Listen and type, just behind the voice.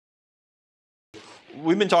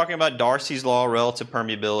we've been talking about Darcy's law, relative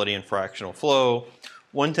permeability, and fractional flow.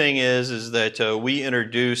 One thing is that we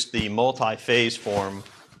introduced the multi-phase form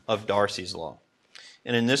of Darcy's law.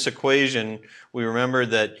 And in this equation, we remember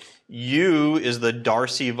that U is the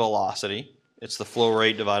Darcy velocity. It's the flow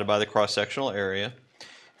rate divided by the cross-sectional area.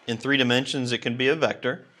 In 3 dimensions, it can be a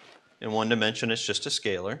vector. In 1 dimension, it's just a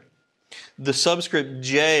scalar. The subscript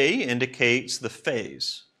J indicates the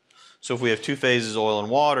phase. So if we have 2 phases, oil and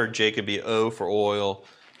water, J could be O for oil,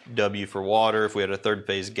 W for water. If we had a 3rd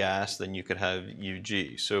phase gas, then you could have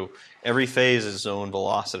UG. So every phase is its own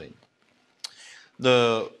velocity.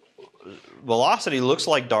 The velocity looks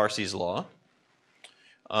like Darcy's law.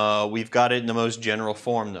 We've got it in the most general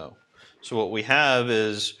form, though. So what we have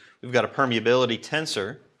is we've got a permeability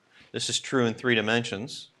tensor. This is true in 3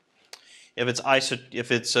 dimensions. If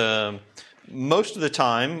it's most of the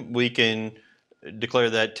time, we can declare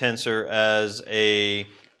that tensor as a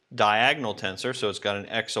diagonal tensor, so it's got an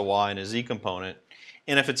x, a y, and a z component.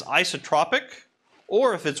 And if it's isotropic,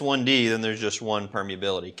 or if it's 1D, then there's just one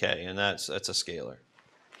permeability k, and that's a scalar.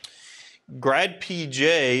 Grad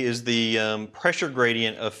Pj is the pressure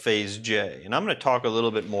gradient of phase J, and I'm going to talk a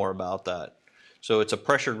little bit more about that. So it's a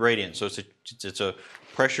pressure gradient, so it's a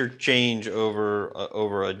pressure change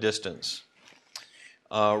over a distance.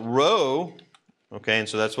 Rho, okay, and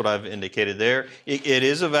so that's what I've indicated there. It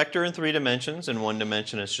is a vector in 3 dimensions. In 1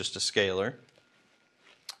 dimension, it's just a scalar.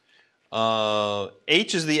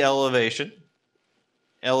 H is the elevation.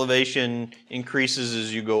 Elevation increases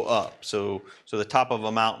as you go up. So the top of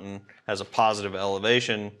a mountain has a positive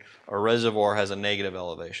elevation. A reservoir has a negative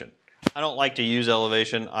elevation. I don't like to use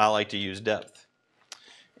elevation. I like to use depth.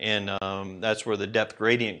 And that's where the depth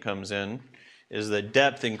gradient comes in, is that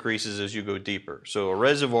depth increases as you go deeper. So a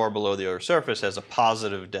reservoir below the Earth's surface has a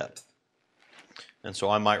positive depth. And so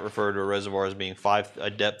I might refer to a reservoir as being a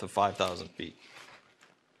depth of 5,000 feet.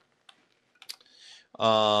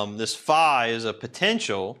 This phi is a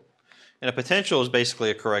potential, and a potential is basically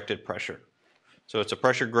a corrected pressure. So it's a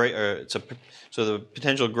pressure so the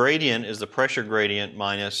potential gradient is the pressure gradient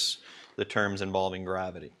minus the terms involving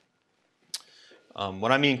gravity.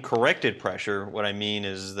 When I mean corrected pressure, what I mean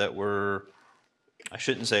is that I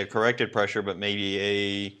shouldn't say a corrected pressure, but maybe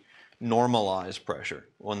a normalized pressure,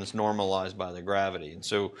 one that's normalized by the gravity. And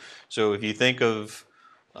so if you think of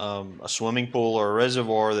a swimming pool or a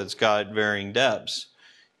reservoir that's got varying depths,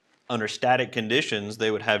 under static conditions,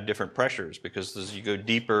 they would have different pressures, because as you go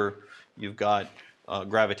deeper, you've got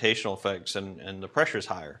gravitational effects and the pressure is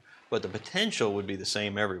higher. But the potential would be the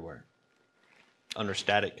same everywhere under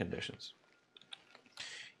static conditions.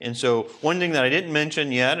 And so one thing that I didn't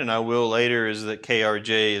mention yet, and I will later, is that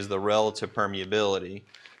KRJ is the relative permeability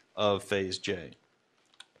of phase J.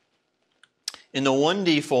 In the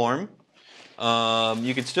 1D form,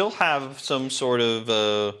 you can still have some sort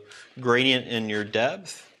of gradient in your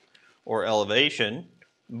depth or elevation,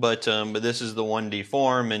 but this is the 1D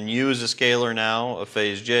form, and U is a scalar now of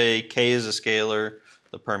phase J, K is a scalar,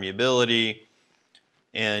 the permeability,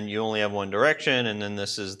 and you only have one direction, and then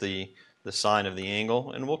this is the sine of the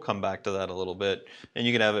angle, and we'll come back to that a little bit. And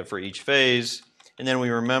you can have it for each phase. And then we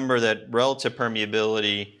remember that relative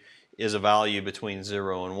permeability is a value between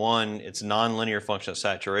 0 and 1. It's a nonlinear function of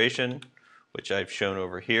saturation, which I've shown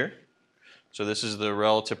over here. So this is the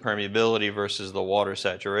relative permeability versus the water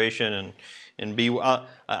saturation. And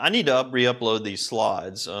I need to re-upload these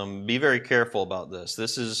slides. Be very careful about this.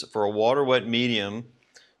 This is for a water-wet medium.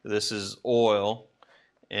 This is oil.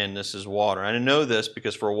 And this is water. I know this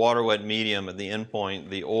because for a water-wet medium at the endpoint,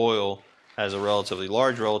 the oil has a relatively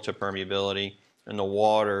large relative permeability, and the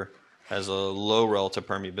water has a low relative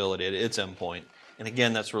permeability at its endpoint. And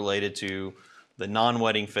again, that's related to the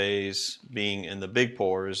non-wetting phase being in the big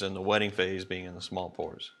pores and the wetting phase being in the small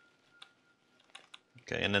pores.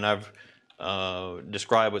 Okay, and then I've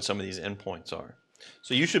described what some of these endpoints are.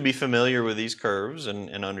 So you should be familiar with these curves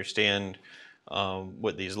and understand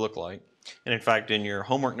what these look like. And in fact, in your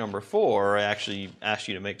homework number 4, I actually asked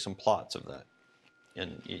you to make some plots of that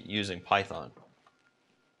using Python.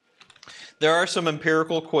 There are some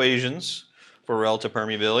empirical equations for relative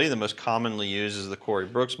permeability. The most commonly used is the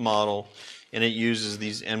Corey-Brooks model, and it uses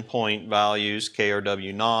these endpoint values,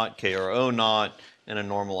 KRW naught, KRO naught, and a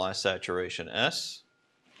normalized saturation S.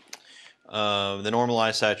 The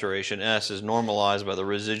normalized saturation S is normalized by the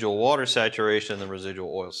residual water saturation and the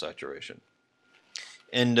residual oil saturation.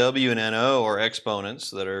 NW and NO are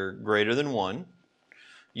exponents that are greater than 1,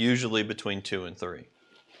 usually between 2 and 3.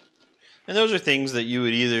 And those are things that you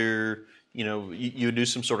would either, you would do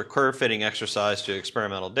some sort of curve fitting exercise to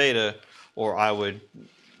experimental data, or I would,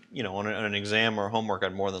 on an exam or homework,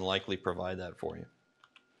 I'd more than likely provide that for you.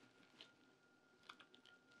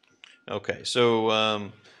 Okay,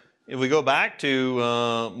 so if we go back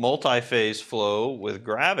to multi-phase flow with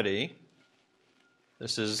gravity,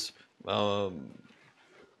 this is the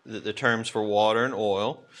terms for water and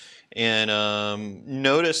oil. And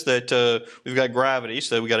notice that we've got gravity,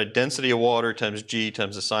 so we've got a density of water times G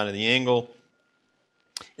times the sine of the angle.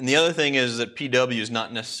 And the other thing is that PW is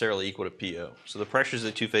not necessarily equal to PO. So the pressures of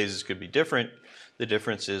the two phases could be different. The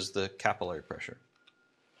difference is the capillary pressure.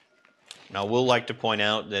 Now, we'll like to point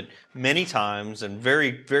out that many times and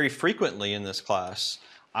very, very frequently in this class,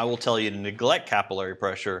 I will tell you to neglect capillary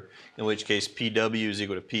pressure, in which case PW is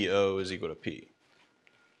equal to PO is equal to P.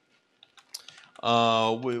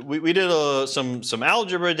 We did some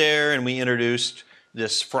algebra there, and we introduced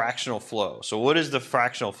this fractional flow. So what is the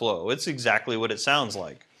fractional flow? It's exactly what it sounds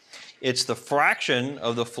like. It's the fraction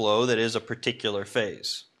of the flow that is a particular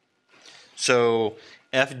phase. So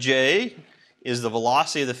Fj is the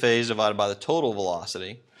velocity of the phase divided by the total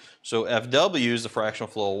velocity. So Fw is the fractional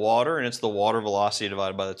flow of water, and it's the water velocity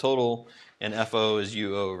divided by the total, and Fo is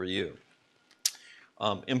UO over U.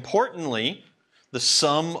 Importantly, the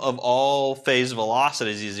sum of all phase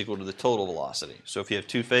velocities is equal to the total velocity. So if you have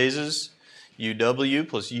two phases, UW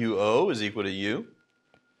plus UO is equal to U.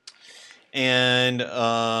 And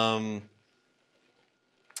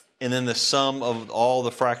then the sum of all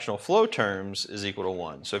the fractional flow terms is equal to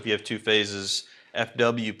 1. So if you have two phases,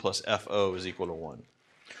 Fw plus Fo is equal to 1.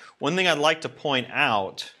 One thing I'd like to point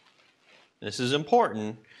out, this is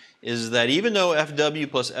important, is that even though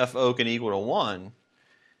Fw plus Fo can equal to 1,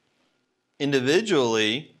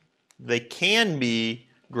 individually, they can be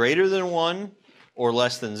greater than 1 or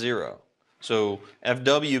less than 0. So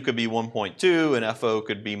Fw could be 1.2 and Fo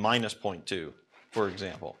could be minus 0.2, for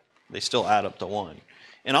example. They still add up to 1.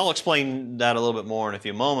 And I'll explain that a little bit more in a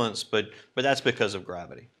few moments, but that's because of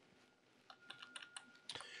gravity.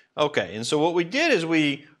 Okay, and so what we did is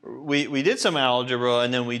we did some algebra,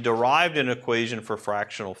 and then we derived an equation for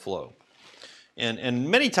fractional flow. And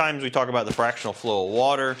many times we talk about the fractional flow of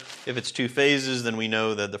water. If it's two phases, then we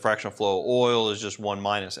know that the fractional flow of oil is just 1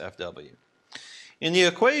 minus Fw. And the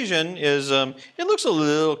equation is, it looks a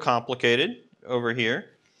little complicated over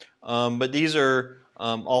here, but these are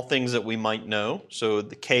all things that we might know. So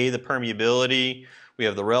the K, the permeability, we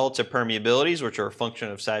have the relative permeabilities, which are a function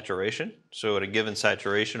of saturation. So at a given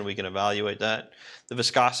saturation, we can evaluate that. The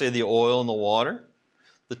viscosity of the oil in the water,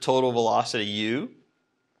 the total velocity U,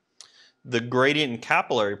 the gradient in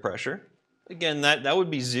capillary pressure. Again, that would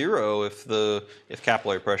be 0 if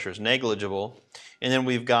capillary pressure is negligible. And then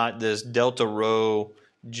we've got this delta rho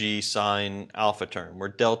G sine alpha term, where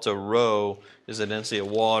delta rho is the density of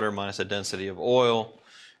water minus the density of oil,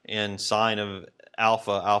 and sine of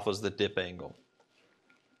alpha is the dip angle.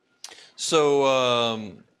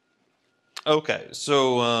 So, okay,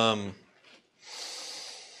 so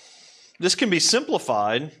this can be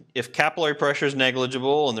simplified if capillary pressure is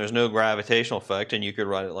negligible and there's no gravitational effect, and you could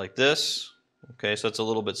write it like this. Okay, so it's a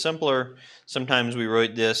little bit simpler. Sometimes we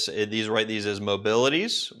write these as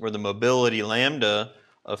mobilities, where the mobility lambda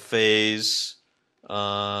of phase,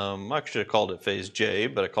 I should have called it phase J,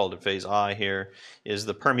 but I called it phase I here, is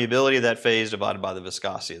the permeability of that phase divided by the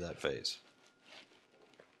viscosity of that phase.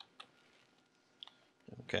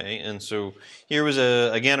 Okay, and so here was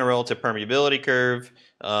again a relative permeability curve.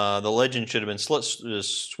 The legend should have been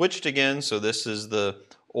switched again, so this is the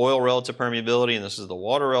oil relative permeability and this is the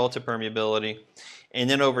water relative permeability. And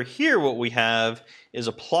then over here what we have is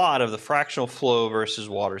a plot of the fractional flow versus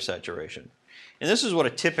water saturation. And this is what a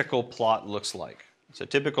typical plot looks like. So a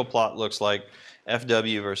typical plot looks like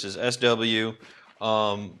Fw versus Sw.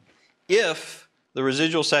 If the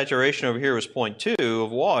residual saturation over here was 0.2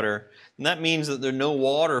 of water, then that means that there no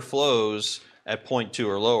water flows at 0.2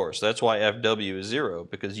 or lower. So that's why Fw is 0,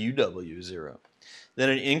 because Uw is 0. Then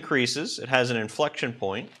it increases. It has an inflection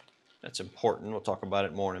point. That's important. We'll talk about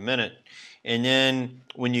it more in a minute. And then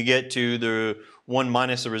when you get to the 1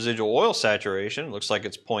 minus the residual oil saturation, it looks like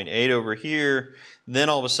it's 0.8 over here, then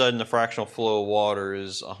all of a sudden the fractional flow of water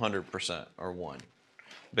is 100% or 1,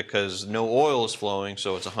 because no oil is flowing,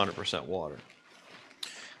 so it's 100% water.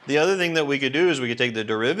 The other thing that we could do is we could take the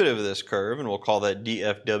derivative of this curve, and we'll call that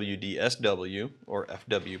dFw dsw, or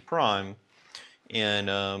Fw prime, and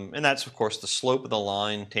that's, of course, the slope of the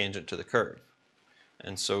line tangent to the curve.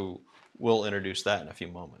 And so we'll introduce that in a few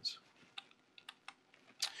moments.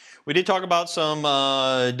 We did talk about some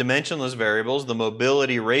dimensionless variables, the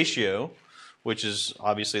mobility ratio, which is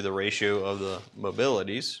obviously the ratio of the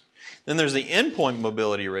mobilities. Then there's the endpoint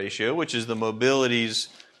mobility ratio, which is the mobilities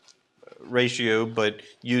ratio, but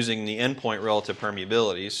using the endpoint relative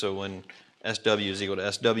permeability. So when SW is equal to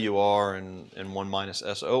SWR and 1 minus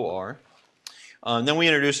SOR. Then we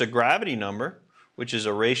introduce a gravity number, which is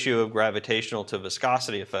a ratio of gravitational to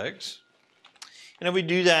viscosity effects. And if we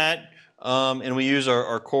do that, and we use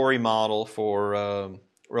our Corey model for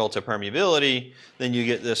relative permeability, then you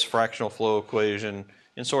get this fractional flow equation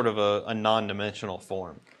in sort of a non-dimensional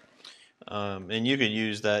form. And you could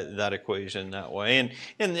use that equation that way.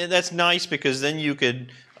 And that's nice because then you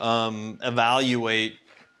could evaluate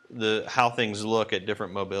how things look at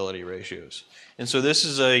different mobility ratios. And so this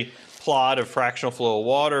is a plot of fractional flow of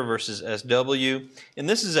water versus SW. And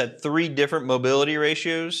this is at 3 different mobility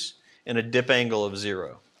ratios and a dip angle of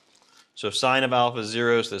 0. So if sine of alpha is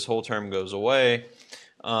 0, so this whole term goes away.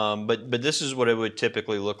 But this is what it would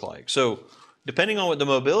typically look like. So depending on what the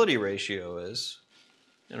mobility ratio is,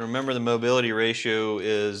 and remember the mobility ratio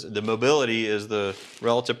is, the mobility is the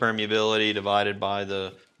relative permeability divided by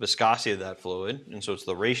the viscosity of that fluid, and so it's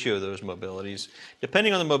the ratio of those mobilities.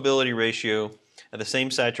 Depending on the mobility ratio, at the same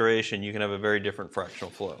saturation, you can have a very different fractional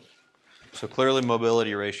flow. So clearly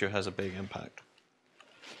mobility ratio has a big impact.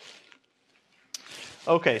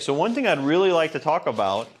 Okay, so one thing I'd really like to talk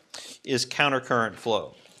about is countercurrent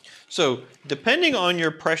flow. So depending on your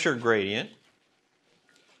pressure gradient,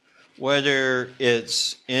 whether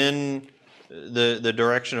it's in the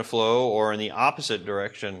direction of flow or in the opposite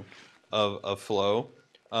direction of flow,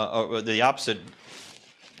 or the opposite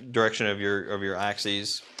direction of your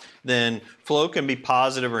axes, then flow can be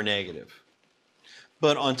positive or negative.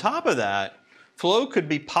 But on top of that, flow could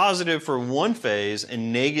be positive for one phase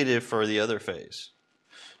and negative for the other phase.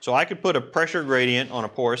 So I could put a pressure gradient on a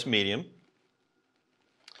porous medium,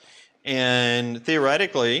 and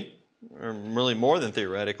theoretically, or really more than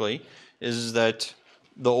theoretically, is that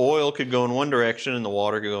the oil could go in one direction and the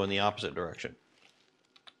water could go in the opposite direction.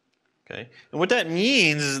 Okay? And what that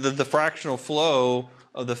means is that the fractional flow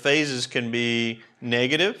of the phases can be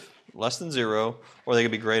negative, less than 0, or they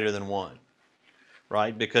could be greater than 1.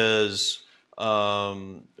 Right? Because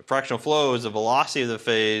fractional flow is the velocity of the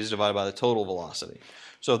phase divided by the total velocity.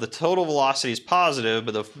 So if the total velocity is positive,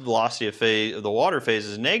 but the velocity of the water phase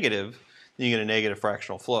is negative, then you get a negative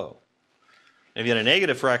fractional flow. And if you get a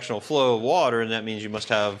negative fractional flow of water, and that means you must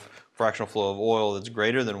have fractional flow of oil that's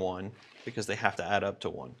greater than 1, because they have to add up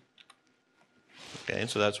to 1. Okay, and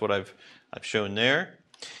so that's what I've shown there.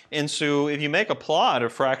 And so if you make a plot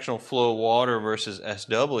of fractional flow of water versus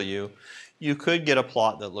SW, you could get a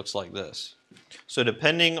plot that looks like this. So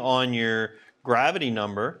depending on your gravity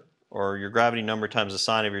number, or your gravity number times the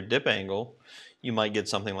sine of your dip angle, you might get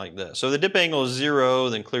something like this. So if the dip angle is 0,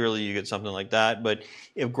 then clearly you get something like that. But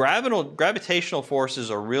if gravitational forces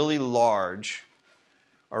are really large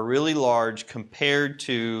compared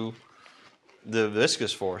to the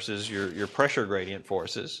viscous forces, your pressure gradient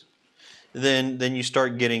forces, then you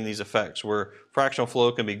start getting these effects where fractional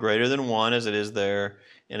flow can be greater than 1 as it is there,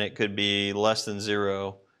 and it could be less than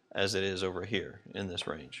 0 as it is over here in this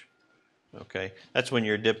range. Okay, that's when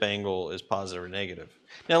your dip angle is positive or negative.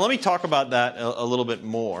 Now let me talk about that a little bit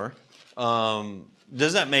more.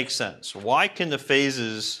 Does that make sense? Why can the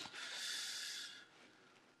phases,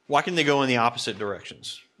 why can they go in the opposite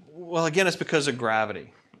directions? Well, again, it's because of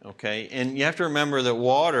gravity. Okay, and you have to remember that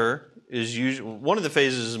water is usually, one of the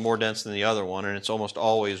phases is more dense than the other one, and it's almost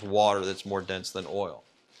always water that's more dense than oil.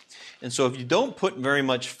 And so if you don't put very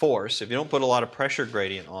much force, if you don't put a lot of pressure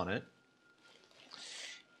gradient on it,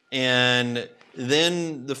 and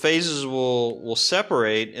then the phases will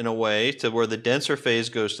separate in a way to where the denser phase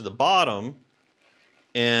goes to the bottom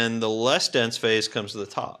and the less dense phase comes to the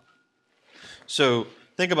top. So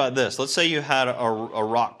think about this. Let's say you had a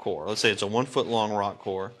rock core. Let's say it's a 1 foot long rock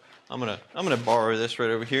core. I'm gonna borrow this right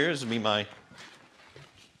over here. This will be my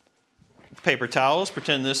paper towels.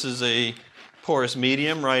 Pretend this is a porous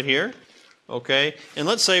medium right here. Okay, and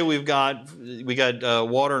let's say we got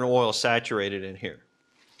water and oil saturated in here.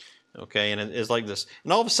 Okay, and it's like this.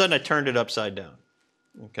 And all of a sudden I turned it upside down.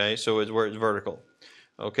 Okay, so it's where it's vertical.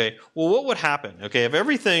 Okay, well what would happen? Okay, if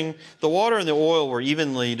everything, the water and the oil were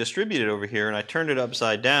evenly distributed over here and I turned it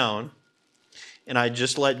upside down and I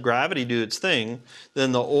just let gravity do its thing,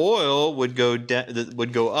 then the oil would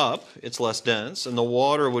go up, it's less dense, and the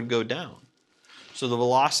water would go down. So the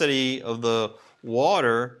velocity of the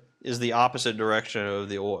water is the opposite direction of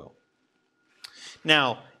the oil.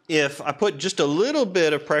 Now, if I put just a little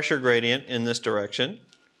bit of pressure gradient in this direction,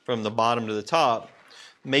 from the bottom to the top,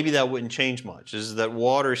 maybe that wouldn't change much. Is that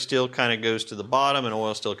water still kind of goes to the bottom and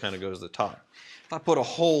oil still kind of goes to the top. If I put a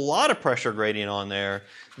whole lot of pressure gradient on there,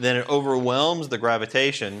 then it overwhelms the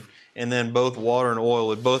gravitation, and then both water and oil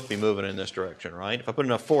would both be moving in this direction, right? If I put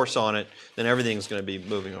enough force on it, then everything's going to be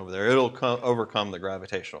moving over there. It'll overcome the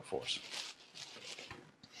gravitational force.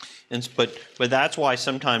 But that's why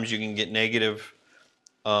sometimes you can get negative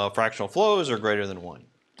fractional flows or greater than 1.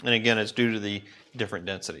 And again, it's due to the different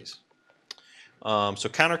densities. So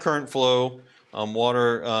countercurrent flow,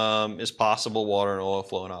 water is possible, water and oil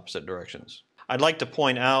flow in opposite directions. I'd like to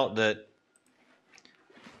point out that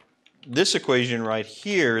this equation right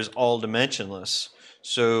here is all dimensionless,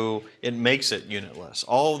 so it makes it unitless.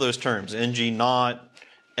 All of those terms, ng naught,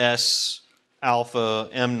 s, alpha,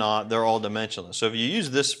 m naught, they're all dimensionless. So if you use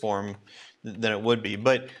this form, then it would be.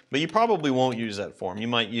 But you probably won't use that form. You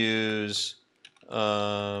might use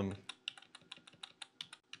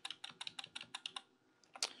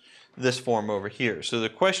this form over here. So the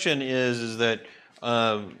question is that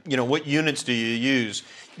you know, what units do you use?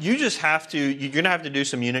 You just have to, you're going to have to do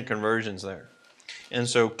some unit conversions there. And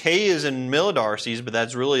so K is in millidarcies, but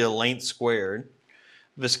that's really a length squared.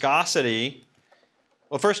 Viscosity,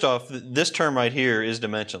 well, first off, this term right here is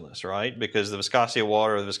dimensionless, right? Because the viscosity of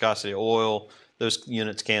water or the viscosity of oil, those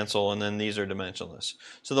units cancel, and then these are dimensionless.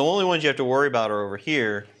 So the only ones you have to worry about are over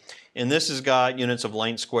here. And this has got units of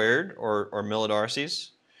length squared, or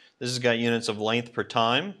millidarcies. This has got units of length per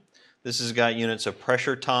time. This has got units of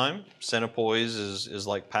pressure time. Centipoise is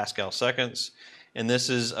like Pascal seconds. And this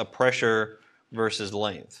is a pressure versus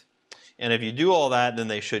length. And if you do all that, then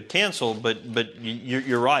they should cancel. But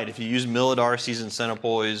you're right. If you use millidarcies and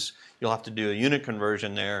centipoise, you'll have to do a unit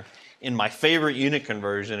conversion there. And my favorite unit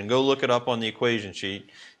conversion, and go look it up on the equation sheet,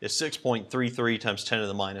 is 6.33 times 10 to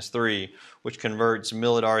the minus 3, which converts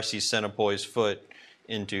millidarcies centipoise foot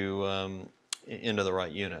into the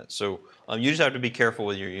right unit. So you just have to be careful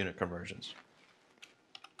with your unit conversions.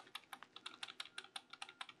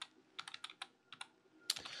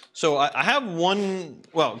 So I have one,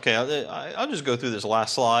 well, okay, I'll just go through this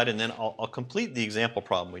last slide and then I'll complete the example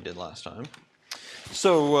problem we did last time.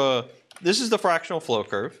 So this is the fractional flow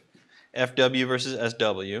curve, FW versus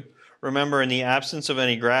SW. Remember, in the absence of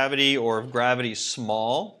any gravity, or if gravity is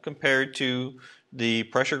small compared to the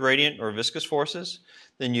pressure gradient or viscous forces,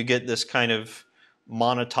 then you get this kind of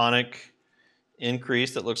monotonic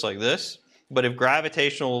increase that looks like this. But if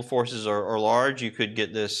gravitational forces are large, you could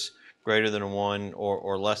get this greater than 1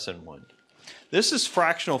 or less than 1. This is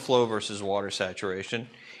fractional flow versus water saturation.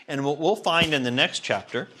 And what we'll find in the next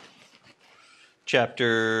chapter,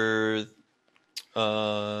 is it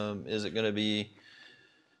going to be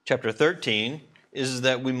chapter 13, is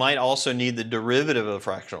that we might also need the derivative of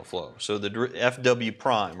fractional flow. So the FW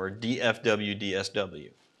prime, or dFW dsW.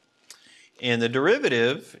 And the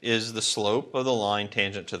derivative is the slope of the line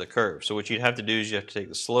tangent to the curve. So what you'd have to do is you have to take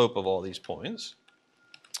the slope of all these points.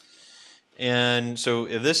 And so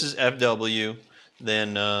if this is FW,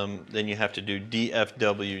 then you have to do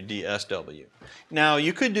dFW dsW. Now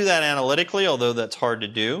you could do that analytically, although that's hard to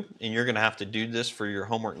do, and you're going to have to do this for your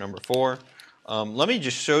homework number 4. Let me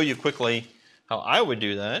just show you quickly how I would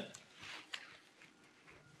do that.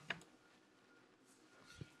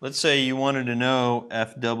 Let's say you wanted to know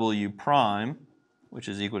FW prime, which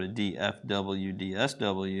is equal to dFW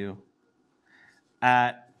dsW,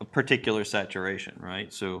 at a particular saturation,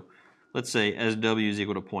 right? So let's say SW is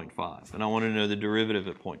equal to 0.5, and I want to know the derivative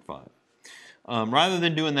at 0.5. Rather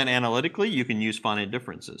than doing that analytically, you can use finite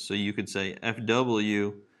differences. So you could say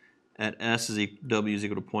FW at SW is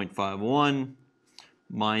equal to 0.51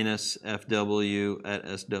 minus FW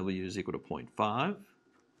at SW is equal to 0.5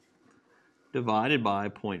 divided by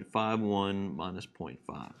 0.51 minus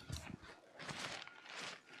 0.5.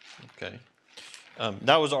 Okay.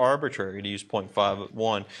 That was arbitrary to use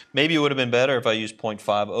 0.51. Maybe it would have been better if I used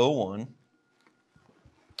 0.501.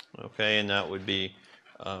 Okay, and that would be,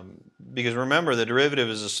 because remember the derivative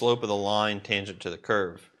is the slope of the line tangent to the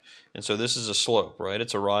curve. And so this is a slope, right?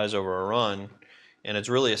 It's a rise over a run, and it's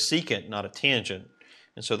really a secant, not a tangent.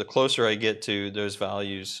 And so the closer I get to those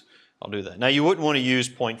values, I'll do that. Now you wouldn't want to use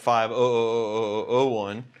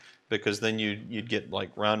 0.50001 because then you'd get like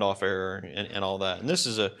round off error and all that. And this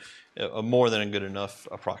is a more than a good enough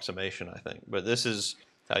approximation, I think. But this is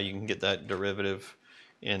how you can get that derivative,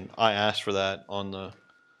 and I asked for that on the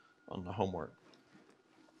homework.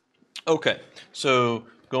 Okay, so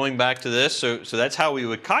going back to this, so that's how we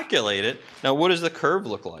would calculate it. Now what does the curve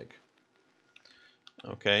look like?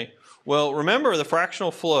 Okay, well remember the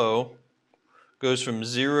fractional flow goes from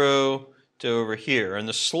 0 to over here, and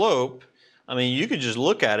the slope, I mean you could just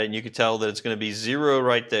look at it and you could tell that it's going to be 0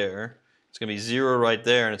 right there, it's going to be 0 right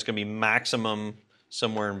there, and it's going to be maximum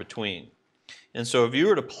somewhere in between. And so if you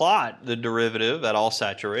were to plot the derivative at all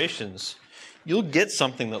saturations, you'll get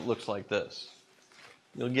something that looks like this.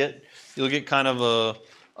 You'll get kind of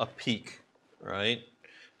a peak, right?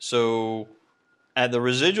 So at the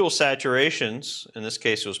residual saturations, in this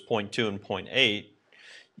case it was 0.2 and 0.8,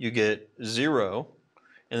 you get 0,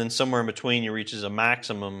 and then somewhere in between you reaches a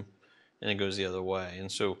maximum, and it goes the other way.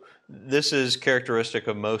 And so this is characteristic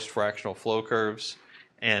of most fractional flow curves,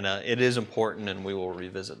 and it is important, and we will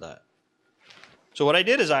revisit that. So what I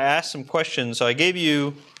did is I asked some questions. So I gave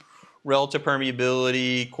you relative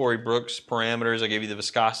permeability, Corey-Brooks parameters. I gave you the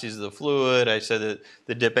viscosities of the fluid. I said that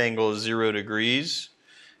the dip angle is 0 degrees,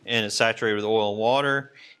 and it's saturated with oil and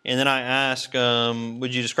water. And then I asked,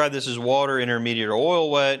 would you describe this as water, intermediate, or oil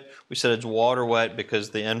wet? We said it's water wet because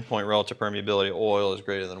the endpoint relative permeability of oil is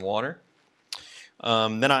greater than water.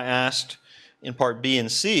 Then I asked in part B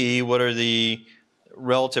and C, what are the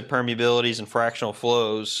relative permeabilities and fractional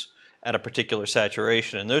flows at a particular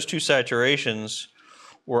saturation? And those two saturations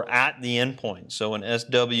were at the endpoint. So when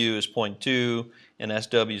SW is 0.2 and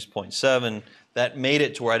SW is 0.7, that made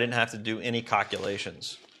it to where I didn't have to do any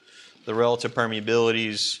calculations. The relative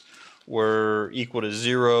permeabilities were equal to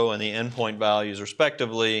 0 and the endpoint values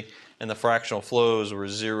respectively, and the fractional flows were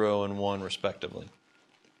 0 and 1 respectively.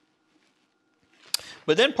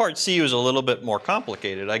 But then part C was a little bit more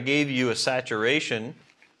complicated. I gave you a saturation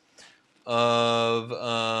of,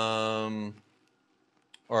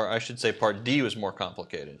 or I should say part D was more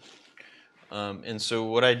complicated. And so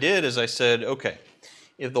what I did is I said, okay,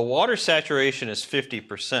 if the water saturation is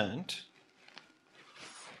 50%,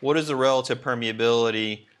 what is the relative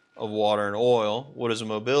permeability of water and oil? What is the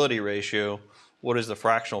mobility ratio? What is the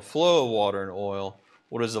fractional flow of water and oil?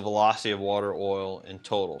 What is the velocity of water, oil in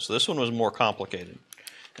total? So this one was more complicated.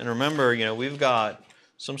 And remember, we've got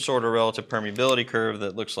some sort of relative permeability curve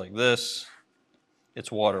that looks like this.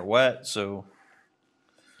 It's water wet, so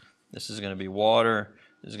this is going to be water,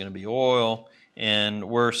 this is going to be oil, and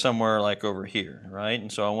we're somewhere like over here, right?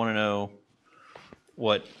 And so I want to know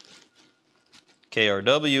what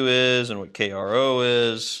KRW is and what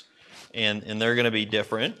KRO is, and they're going to be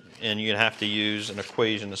different, and you're going to have to use an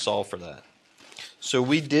equation to solve for that. So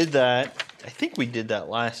we did that, I think we did that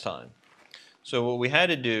last time. So what we had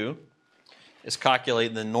to do is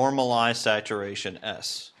calculate the normalized saturation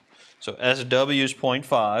S. So SW is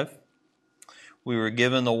 0.5. We were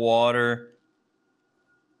given the water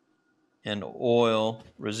and oil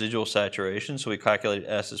residual saturation, so we calculated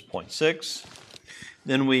S as 0.6.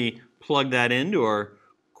 Then we plug that into our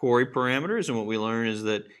Corey parameters, and what we learn is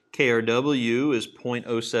that KRW is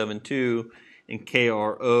 0.072 and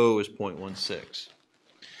KRO is 0.16.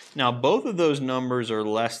 Now both of those numbers are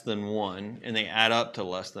less than 1, and they add up to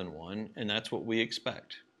less than 1, and that's what we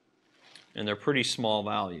expect. And they're pretty small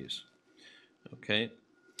values. Okay,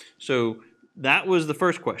 so that was the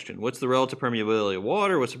first question. What's the relative permeability of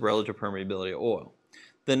water? What's the relative permeability of oil?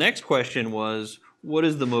 The next question was, what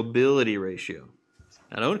is the mobility ratio?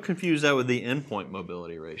 Now don't confuse that with the endpoint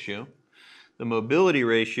mobility ratio. The mobility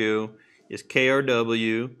ratio is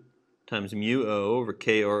KRW times mu O over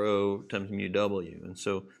KRO times mu W. And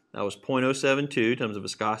so that was 0.072 times the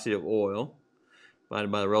viscosity of oil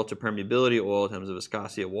divided by the relative permeability of oil times the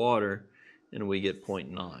viscosity of water, and we get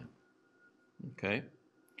 0.9. Okay,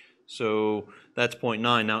 so that's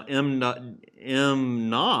 0.9. Now M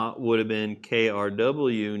naught would have been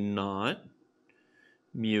KRW naught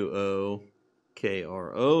mu O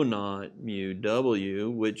KRO naught mu W,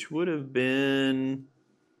 which would have been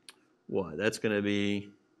what? That's going to be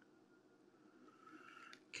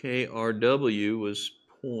KRW was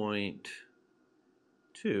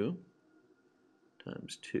 0.2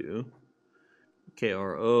 times 2.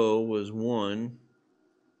 KRO was 1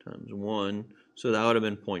 times 1, so that would have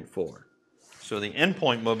been 0.4. So the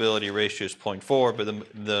endpoint mobility ratio is 0.4, but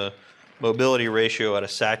the mobility ratio at a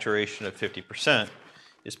saturation of 50%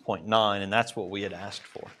 is 0.9, and that's what we had asked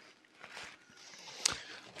for.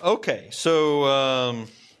 Okay, so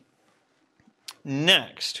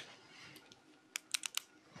next.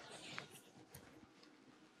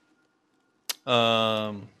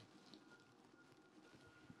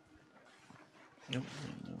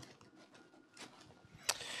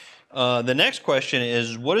 The next question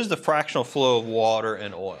is, what is the fractional flow of water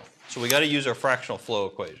and oil? So we got to use our fractional flow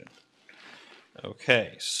equation.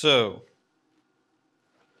 Okay, so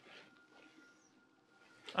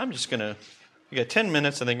I'm just going to, we got 10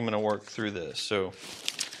 minutes, I think I'm going to work through this. So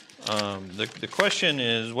the question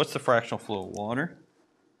is, what's the fractional flow of water?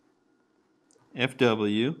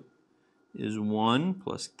 FW is 1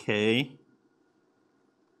 plus K,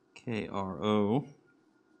 KRO,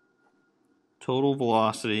 total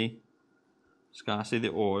velocity, viscosity of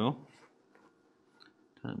the oil,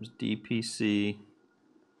 times dPc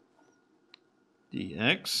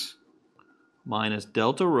dx, minus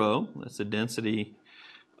delta rho, that's the density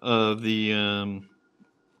of the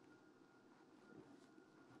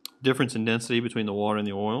difference in density between the water and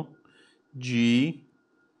the oil, G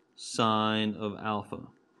sine of alpha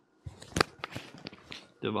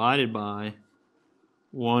divided by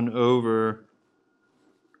 1 over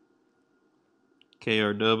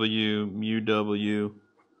KRW mu W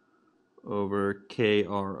over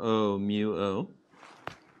KRO mu O.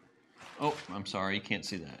 Oh, I'm sorry, you can't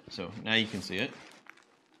see that. So now you can see it.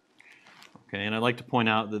 Okay, and I'd like to point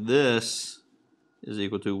out that this is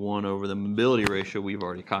equal to 1 over the mobility ratio we've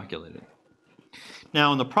already calculated.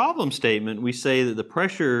 Now in the problem statement, we say that the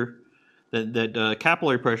pressure, that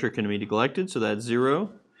capillary pressure can be neglected, so that's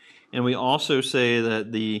 0. And we also say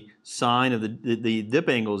that the sine of the dip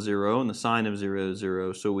angle is 0 and the sine of 0 is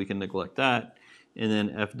 0, so we can neglect that. And then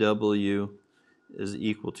FW is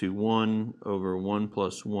equal to 1 over 1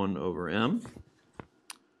 plus 1 over m,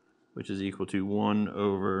 which is equal to 1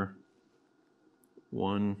 over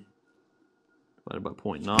 1 divided by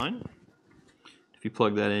 0.9. If you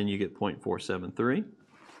plug that in, you get 0.473.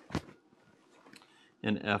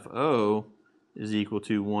 And FO is equal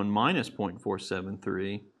to 1 minus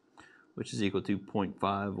 0.473, which is equal to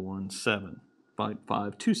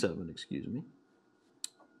 0.527, excuse me.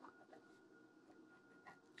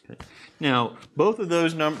 Okay. Now, both of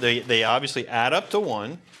those numbers, they obviously add up to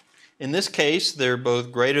 1. In this case, they're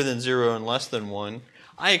both greater than 0 and less than 1.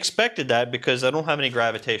 I expected that because I don't have any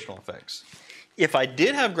gravitational effects. If I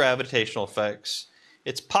did have gravitational effects,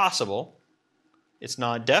 it's possible, it's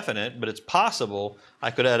not definite, but it's possible I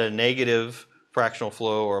could add a negative fractional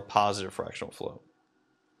flow or a positive fractional flow.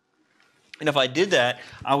 And if I did that,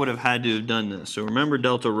 I would have had to have done this. So remember,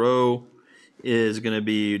 delta rho is going to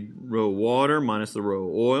be rho water minus the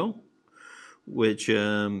rho oil, which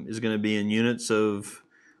is going to be in units of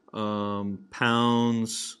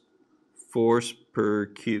pounds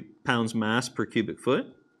mass per cubic foot.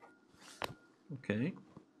 Okay.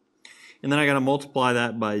 And then I got to multiply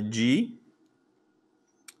that by G.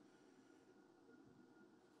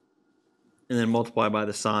 And then multiply by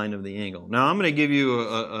the sine of the angle. Now I'm going to give you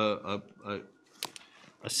a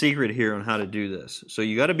secret here on how to do this. So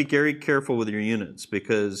you got to be very careful with your units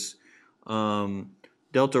because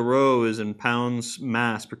delta rho is in pounds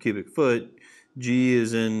mass per cubic foot, G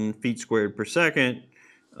is in feet squared per second,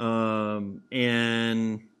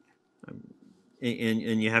 and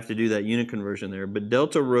you have to do that unit conversion there. But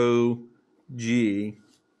delta rho G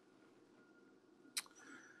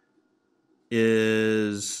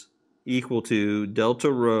is equal to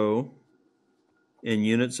delta rho in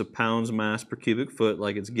units of pounds mass per cubic foot,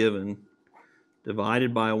 like it's given,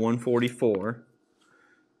 divided by 144,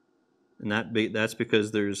 and that's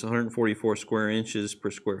because there's 144 square inches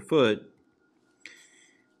per square foot,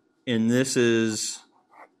 and this is,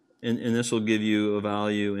 and this will give you a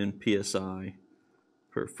value in psi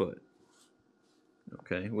per foot.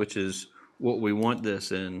 Okay, which is what we want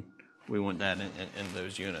this in. We want that in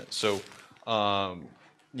those units. So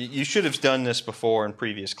you should have done this before in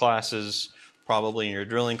previous classes, probably in your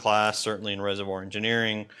drilling class, certainly in reservoir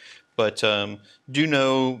engineering. But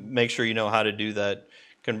make sure you know how to do that,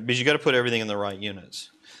 because you got to put everything in the right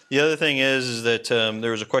units. The other thing is that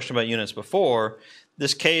there was a question about units before.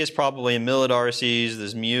 This K is probably in millidarcies,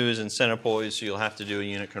 this mu is in centipoise, so you'll have to do a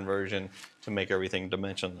unit conversion to make everything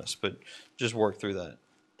dimensionless. But just work through that.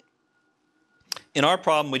 In our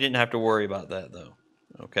problem, we didn't have to worry about that, though,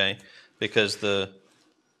 okay? Because the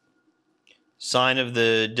sine of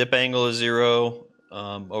the dip angle is 0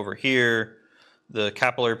 over here. The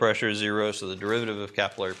capillary pressure is 0, so the derivative of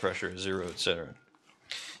capillary pressure is 0, etc.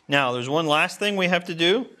 Now, there's one last thing we have to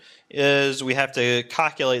do, is we have to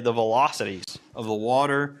calculate the velocities of the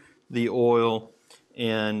water, the oil,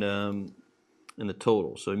 and the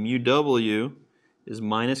total. So mu W is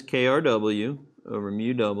minus KRW over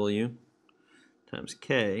mu W times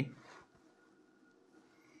K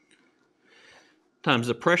times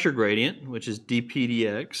the pressure gradient, which is dP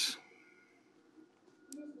dx.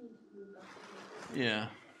 Yeah.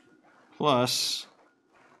 Plus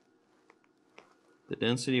the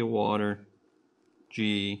density of water,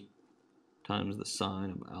 G, times the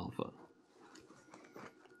sine of alpha.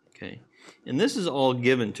 Okay. And this is all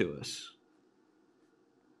given to us.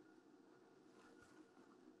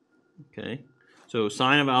 Okay. So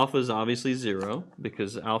sine of alpha is obviously 0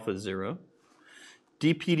 because alpha is 0.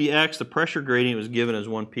 dP dx, the pressure gradient, was given as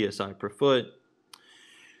 1 psi per foot.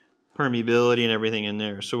 Permeability and everything in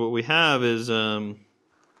there. So what we have is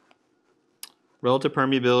relative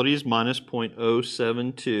permeability is minus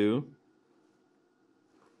 0.072.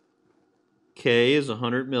 K is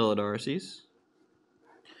 100 millidarcies.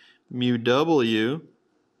 Mu W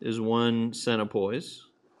is 1 centipoise.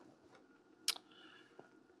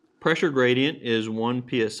 Pressure gradient is 1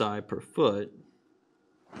 psi per foot.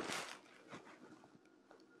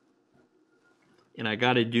 and I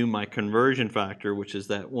got to do my conversion factor, which is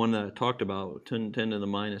that one that I talked about, 10 to the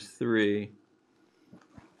minus 3.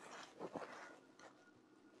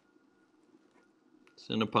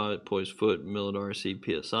 Centipede, poised foot,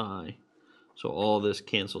 millirc, psi. So all this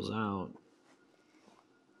cancels out.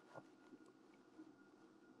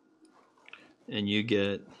 And you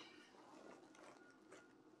get,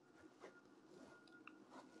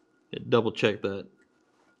 double check that.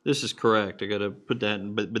 This is correct. I got to put that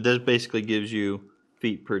in, but that basically gives you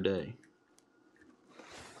feet per day.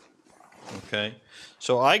 Okay,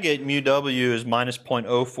 so I get mu W is minus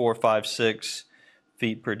 0.0456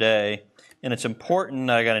 feet per day, and it's important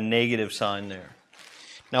that I got a negative sign there.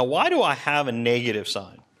 Now, why do I have a negative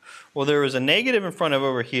sign? Well, there was a negative in front of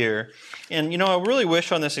over here, and you know, I really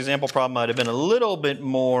wish on this example problem I'd have been a little bit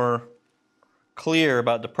more clear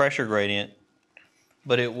about the pressure gradient,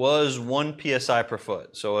 but it was 1 psi per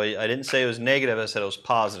foot. So I didn't say it was negative, I said it was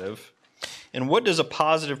positive. And what does a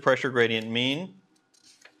positive pressure gradient mean?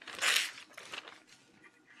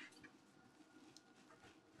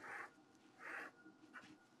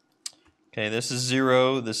 Okay, this is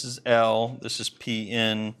 0, this is L, this is P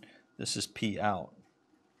in, this is P out.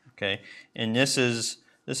 Okay, and this is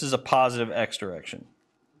a positive x direction.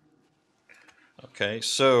 Okay,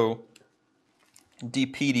 so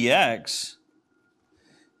dP dx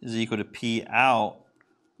is equal to P out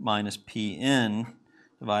minus P in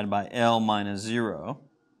divided by L minus 0.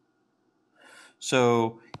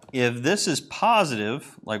 So if this is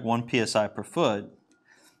positive, like 1 psi per foot,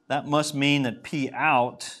 that must mean that P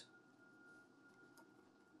out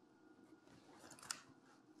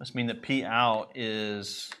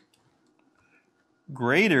is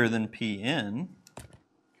greater than P in.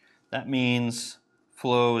 That means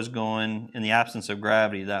flow is going in the absence of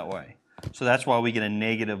gravity that way. So that's why we get a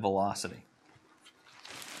negative velocity.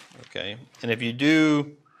 Okay, and if you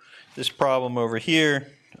do this problem over here,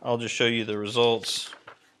 I'll just show you the results.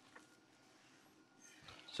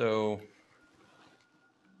 So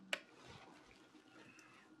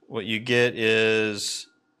what you get is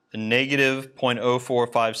a negative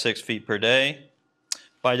 0.0456 feet per day.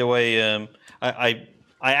 By the way, I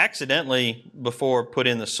accidentally before put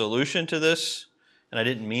in the solution to this, and I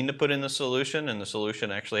didn't mean to put in the solution, and the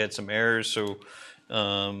solution actually had some errors, so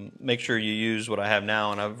make sure you use what I have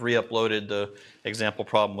now, and I've re-uploaded the example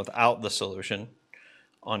problem without the solution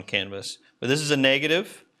on Canvas. But this is a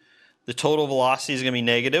negative. The total velocity is going to be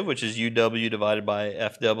negative, which is UW divided by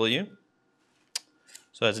FW.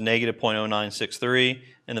 So that's negative 0.0963,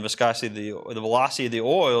 and the viscosity of the velocity of the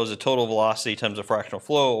oil is the total velocity times the fractional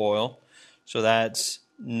flow of oil. So that's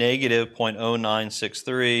negative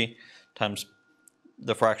 0.0963 times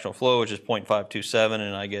the fractional flow, which is 0.527,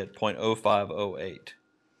 and I get 0.0508,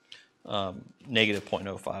 negative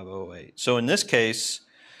 0.0508. So in this case,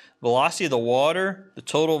 velocity of the water, the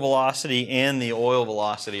total velocity, and the oil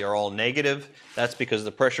velocity are all negative. That's because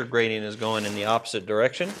the pressure gradient is going in the opposite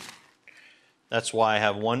direction. That's why I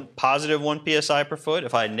have positive 1 psi per foot.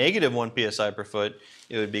 If I had negative 1 psi per foot,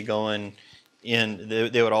 it would be going in,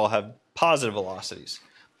 they would all have positive velocities.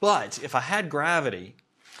 But if I had gravity,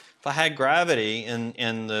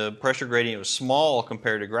 and the pressure gradient was small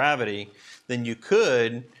compared to gravity, then you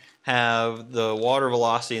could have the water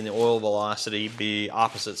velocity and the oil velocity be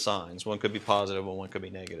opposite signs. One could be positive and one could be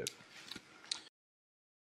negative.